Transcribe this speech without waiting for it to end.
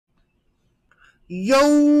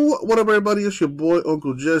Yo, what up, everybody? It's your boy,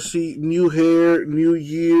 Uncle Jesse. New hair, new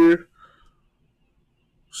year.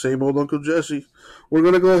 Same old Uncle Jesse. We're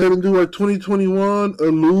going to go ahead and do our 2021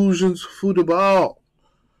 Illusions Football.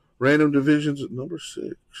 Random divisions at number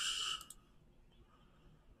 6.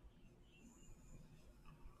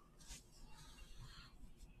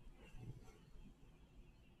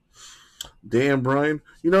 Damn, Brian.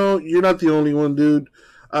 You know, you're not the only one, dude.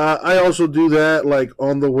 I also do that, like,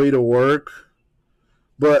 on the way to work.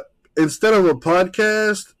 But instead of a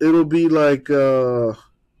podcast, it'll be like, I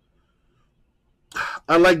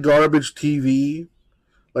like garbage TV.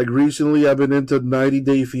 Like, recently, I've been into 90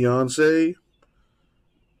 Day Fiance.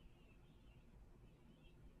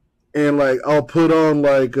 And, like, I'll put on,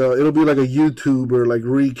 like, it'll be like a YouTuber, like,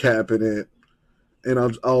 recapping it. And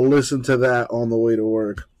I'll listen to that on the way to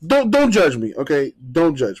work. Don't judge me, okay?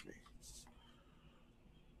 Don't judge me.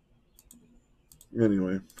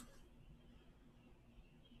 Anyway,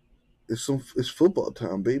 it's football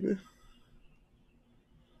time, baby.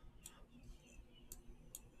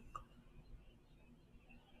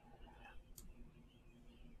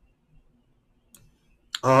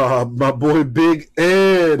 My boy Big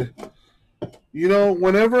Ed. You know,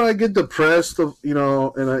 whenever I get depressed, and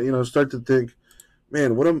I start to think,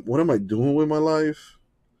 man, what am I doing with my life?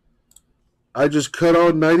 I just cut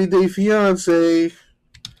on 90 Day Fiance,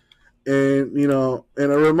 and I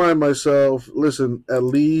remind myself, listen, at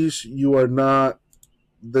least you are not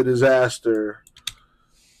the disaster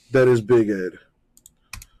that is Big Ed.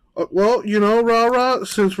 Well, rah rah.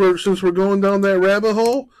 Since we're going down that rabbit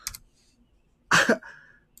hole,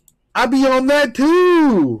 I be on that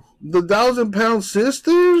too. The 1,000 Pound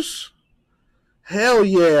Sisters. Hell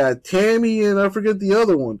yeah, Tammy and I forget the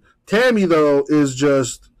other one. Tammy though is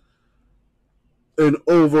just an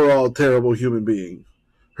overall terrible human being.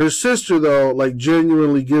 Her sister though, like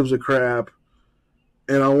genuinely gives a crap,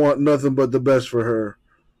 and I want nothing but the best for her.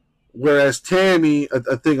 Whereas Tammy,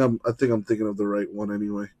 I think I'm thinking of the right one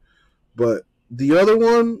anyway. But the other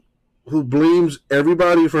one, who blames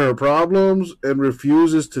everybody for her problems and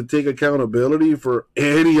refuses to take accountability for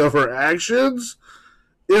any of her actions,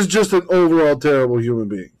 is just an overall terrible human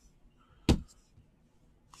being.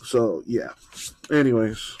 So, yeah.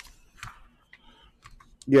 Anyways.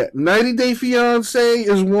 Yeah, 90 Day Fiance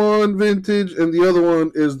is one vintage, and the other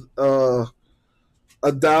one is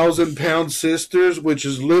 1,000 Pound Sisters, which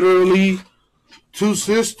is literally two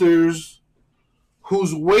sisters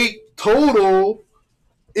whose weight total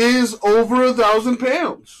is over 1,000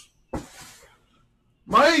 pounds.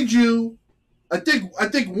 Mind you, I think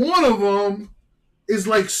one of them is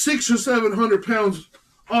like 600 or 700 pounds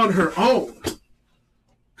on her own,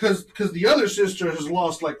 because the other sister has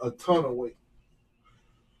lost like a ton of weight.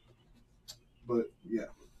 But yeah,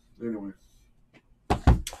 anyway,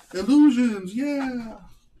 illusions, yeah.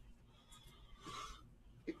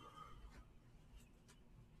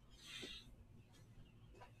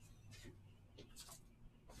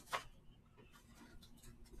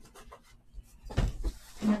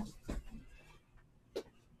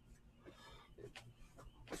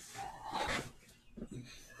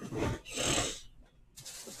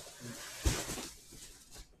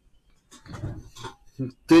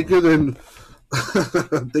 Thicker than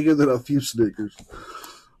thicker than a few Snickers.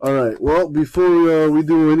 All right. Well, before we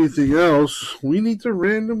do anything else, we need to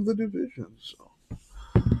random the division. So,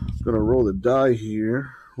 I'm gonna roll the die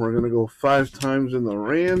here. We're gonna go 5 times in the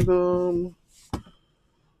random.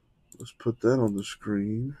 Let's put that on the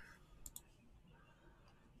screen.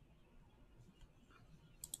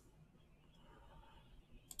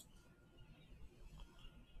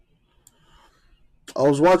 I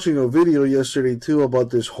was watching a video yesterday too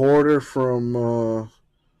about this hoarder from I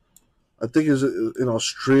think is an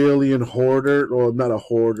Australian hoarder, or not a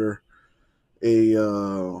hoarder,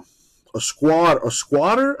 a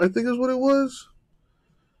squatter. I think is what it was.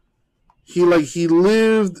 He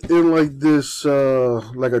lived in like this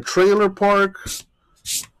like a trailer park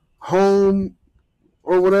home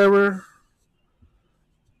or whatever,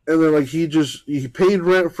 and then like he paid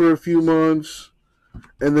rent for a few months,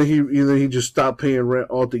 and then he just stopped paying rent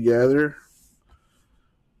altogether.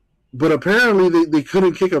 But apparently they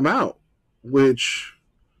couldn't kick him out, which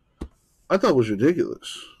I thought was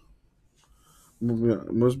ridiculous.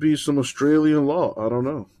 It must be some Australian law. I don't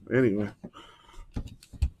know. Anyway,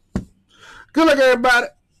 good luck, everybody.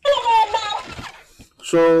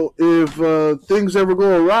 So if things ever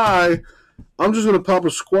go awry, I'm just gonna pop a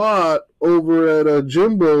squat over at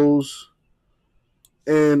Jimbo's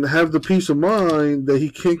and have the peace of mind that he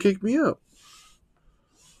can't kick me out.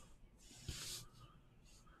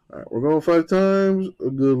 All right, we're going 5 times.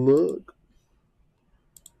 Good luck.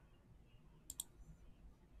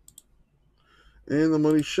 And the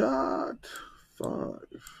money shot. 5.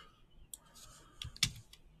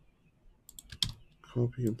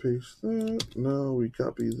 Copy and paste that. Now we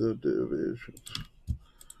copy the divisions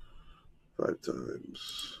 5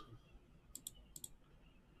 times.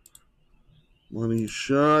 Money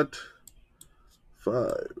shot.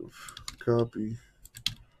 5. Copy.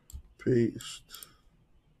 Paste.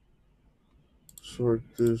 Sort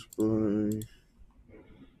this by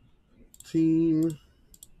team.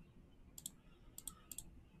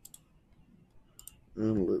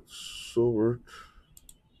 And let's sort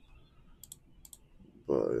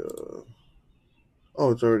by,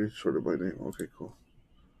 oh, it's already sorted by name. Okay, cool.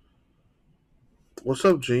 What's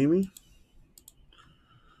up, Jamie?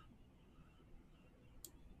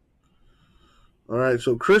 All right,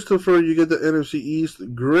 so Christopher, you get the NFC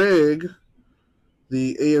East. Greg,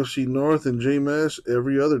 the AFC North, and JMS,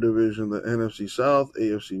 every other division. The NFC South,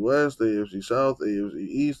 AFC West, AFC South, AFC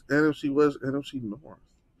East, NFC West, NFC North.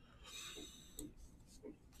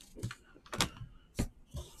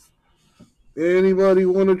 Anybody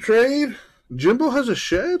want to trade? Jimbo has a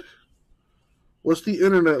shed? What's the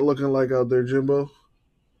internet looking like out there, Jimbo?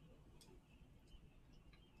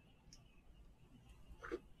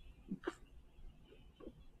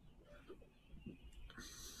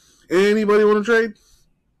 Anybody want to trade?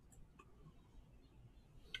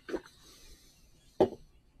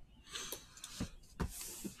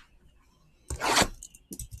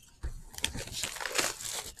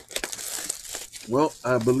 Well,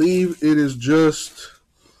 I believe it is just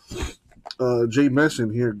Jay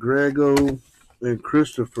Messon here. Grego and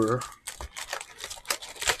Christopher.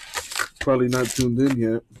 Probably not tuned in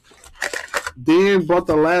yet. Dan bought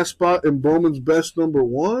the last spot in Bowman's Best number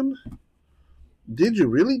 1. Did you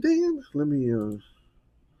really, Dan? Let me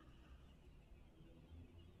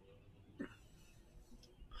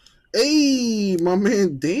Hey, my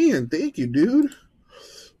man Dan. Thank you, dude.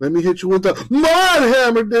 Let me hit you with the Mod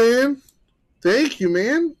Hammer, Dan. Thank you,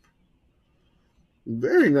 man.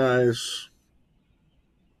 Very nice.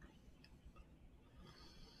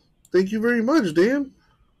 Thank you very much, Dan.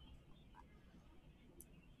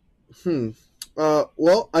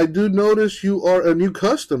 Well, I do notice you are a new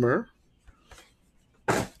customer.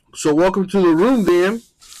 So welcome to the room, Dan.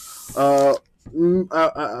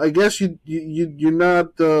 I guess you're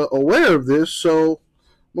not aware of this, so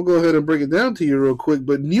I'm going to go ahead and break it down to you real quick.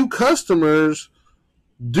 But new customers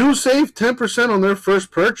do save 10% on their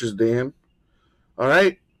first purchase, Dan. All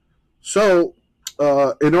right? So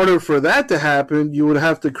in order for that to happen, you would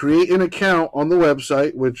have to create an account on the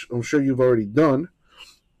website, which I'm sure you've already done.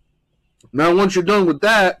 Now, once you're done with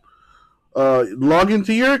that, log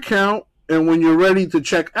into your account, and when you're ready to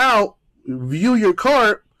check out, view your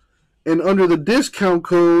cart, and under the discount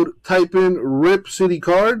code, type in RIP City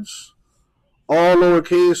Cards, all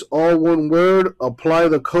lowercase, all one word. Apply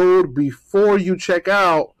the code before you check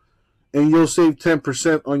out, and you'll save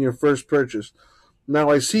 10% on your first purchase. Now,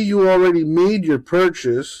 I see you already made your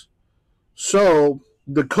purchase, so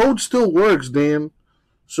the code still works, Dan.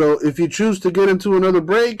 So if you choose to get into another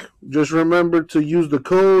break, just remember to use the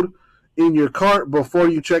code in your cart before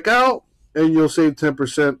you check out, and you'll save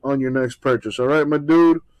 10% on your next purchase. All right, my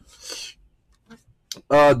dude?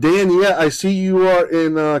 Dan, yeah, I see you are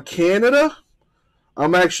in Canada.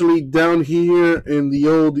 I'm actually down here in the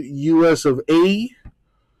old U.S. of A.,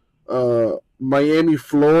 Miami,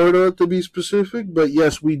 Florida, to be specific. But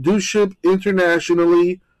yes, we do ship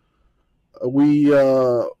internationally. We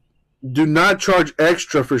do not charge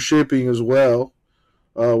extra for shipping as well,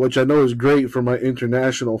 which I know is great for my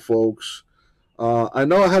international folks. I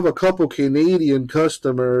know I have a couple Canadian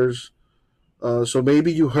customers, so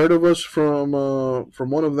maybe you heard of us from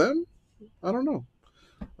one of them. I don't know.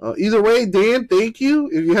 Either way, Dan, thank you.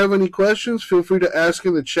 If you have any questions, feel free to ask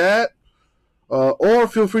in the chat, or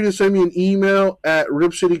feel free to send me an email at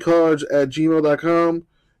ripcitycards@gmail.com.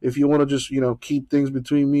 If you want to just keep things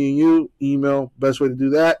between me and you, email, best way to do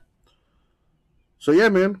that. So yeah,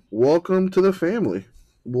 man, welcome to the family.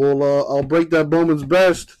 I'll break that Bowman's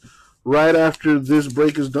Best right after this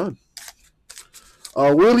break is done.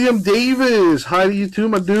 William Davis, hi to you too,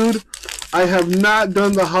 my dude. I have not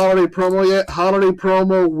done the holiday promo yet. Holiday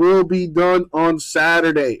promo will be done on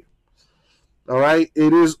Saturday. All right,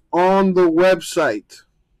 it is on the website.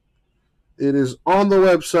 It is on the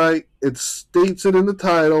website. It states it in the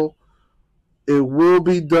title. It will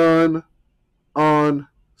be done on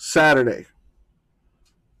Saturday.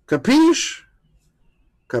 Capiche?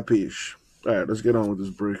 Capiche. All right, let's get on with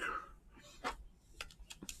this break.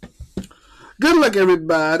 Good luck,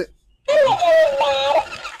 everybody.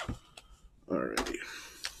 All righty.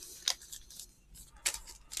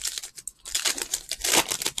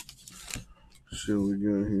 Let's see what we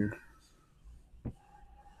got here.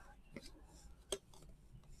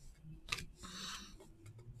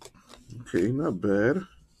 Okay, not bad.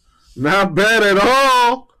 Not bad at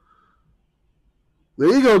all. There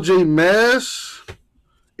you go, J Mass.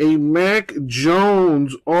 A Mac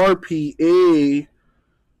Jones RPA,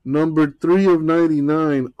 number 3 of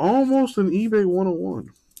 99. Almost an eBay 101.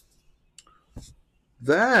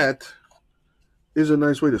 That is a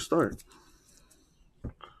nice way to start.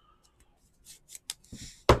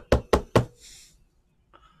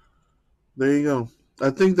 There you go. I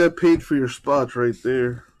think that paid for your spots right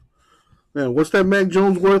there. Man, what's that Mac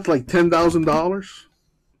Jones worth? Like $10,000?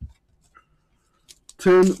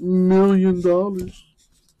 $10 million.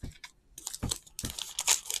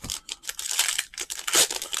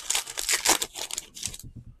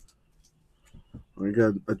 I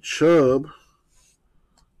got a Chubb,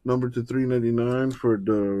 number to 399 for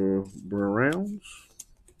the Browns.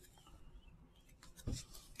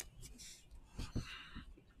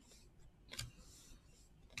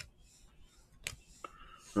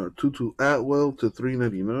 Tutu Atwell to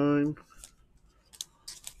 399.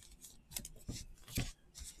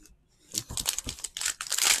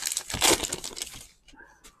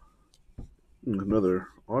 Another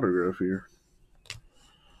autograph here.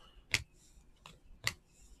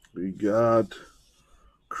 We got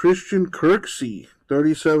Christian Kirksey,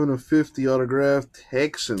 37 of 50 autograph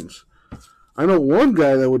Texans. I know one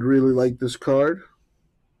guy that would really like this card.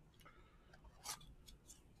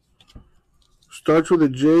 Starts with a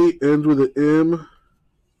J, ends with an M.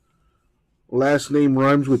 Last name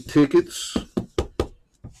rhymes with tickets.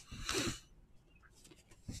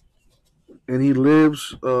 And he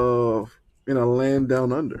lives in a land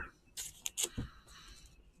down under.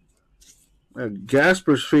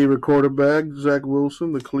 Gasper's favorite quarterback, Zach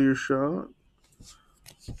Wilson, the clear shot.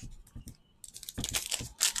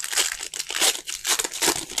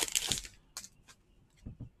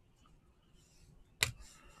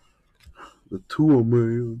 The Tua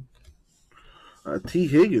man. T.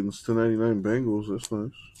 Higgins to 99 Bengals. That's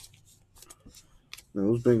nice. Now,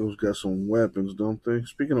 those Bengals got some weapons, don't they?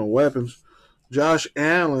 Speaking of weapons, Josh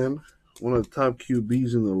Allen, one of the top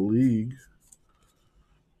QBs in the league.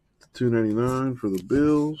 $2.99 for the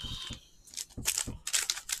Bills.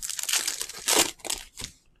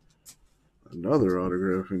 Another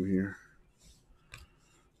autograph in here.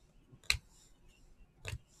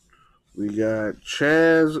 We got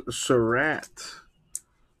Chaz Surratt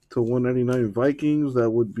to 199 Vikings.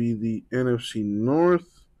 That would be the NFC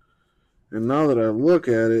North. And now that I look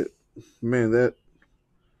at it, man, that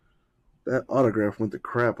autograph went to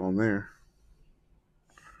crap on there.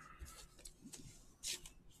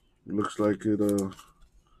 It looks like it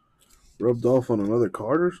rubbed off on another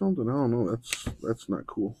card or something. I don't know. That's not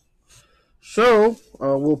cool. So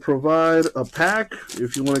we'll provide a pack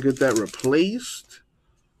if you want to get that replaced.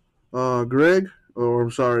 Greg, or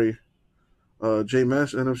I'm sorry, J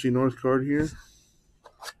Mass NFC North card here.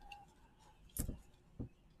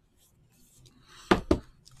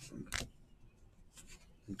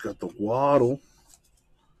 Got the Waddle,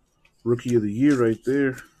 Rookie of the Year right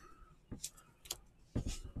there.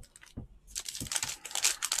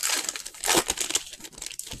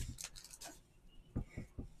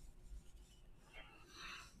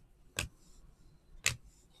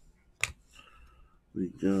 We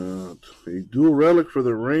got a dual relic for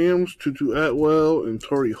the Rams, Tutu Atwell and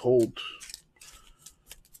Torrey Holt.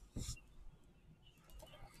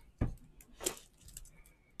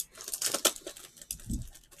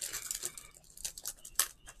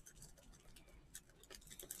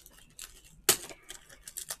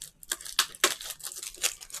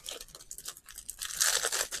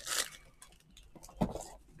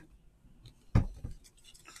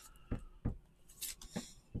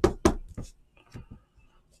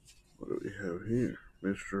 Have here,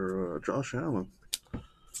 Mr. Josh Allen.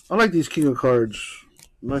 I like these King of Cards.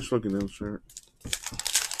 Nice looking insert.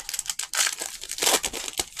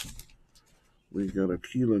 We got a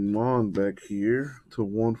Keelan Mond back here to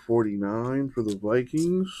 149 for the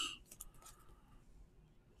Vikings.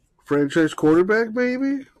 Franchise quarterback,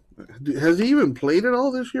 maybe? Has he even played at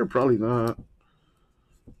all this year? Probably not.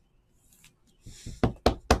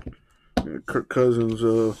 Yeah, Kirk Cousins,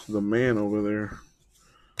 the man over there.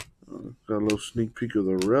 Got a little sneak peek of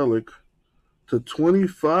the relic to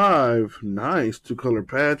 25. Nice two-color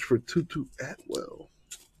patch for Tutu Atwell.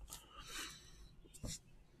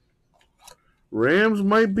 Rams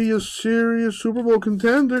might be a serious Super Bowl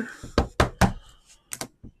contender.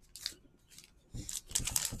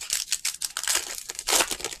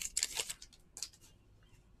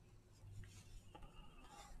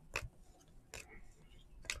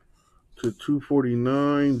 to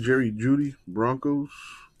 249, Jerry Jeudy, Broncos.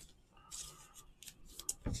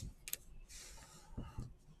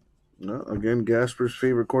 Again, Gasper's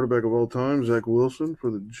favorite quarterback of all time, Zach Wilson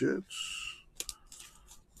for the Jets.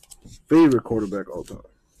 Favorite quarterback all time.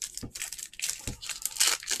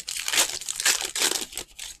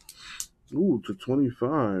 Ooh, to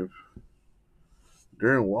 25.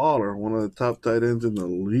 Darren Waller, one of the top tight ends in the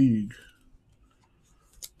league.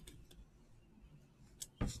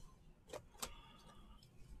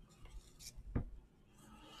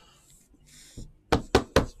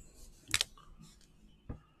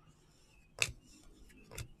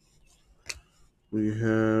 We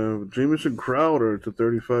have Jamison Crowder to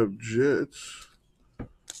 35 Jets.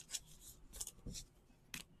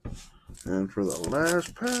 And for the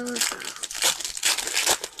last pack,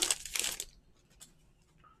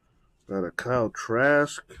 got a Kyle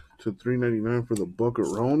Trask to 399 for the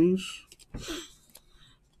Buccaronis.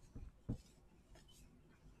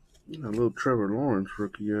 A little Trevor Lawrence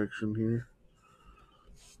rookie action here.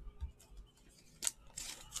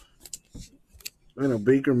 And a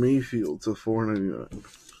Baker Mayfield to 499.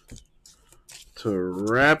 To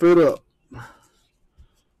wrap it up.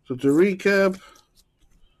 So to recap,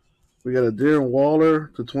 we got a Darren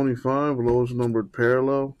Waller to 25, lowest numbered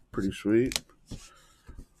parallel. Pretty sweet.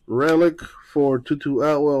 Relic for Tutu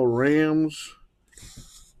Atwell Rams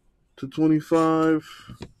to 25.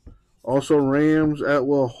 Also Rams,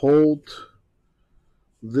 Atwell Holt.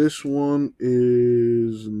 This one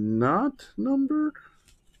is not numbered.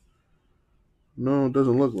 No, it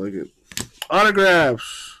doesn't look like it.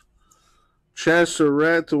 Autographs. Chaz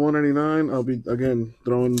Surratt to 199. I'll be, again,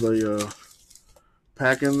 throwing the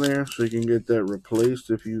pack in there so you can get that replaced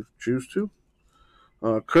if you choose to.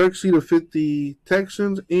 Kirksey to 50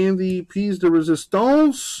 Texans. Andy Piece de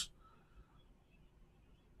Resistance.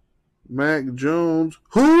 Mac Jones.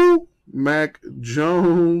 Who? Mac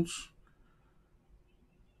Jones.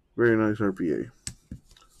 Very nice RPA.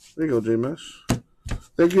 There you go, JMS.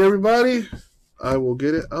 Thank you, everybody. I will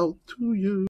get it out to you.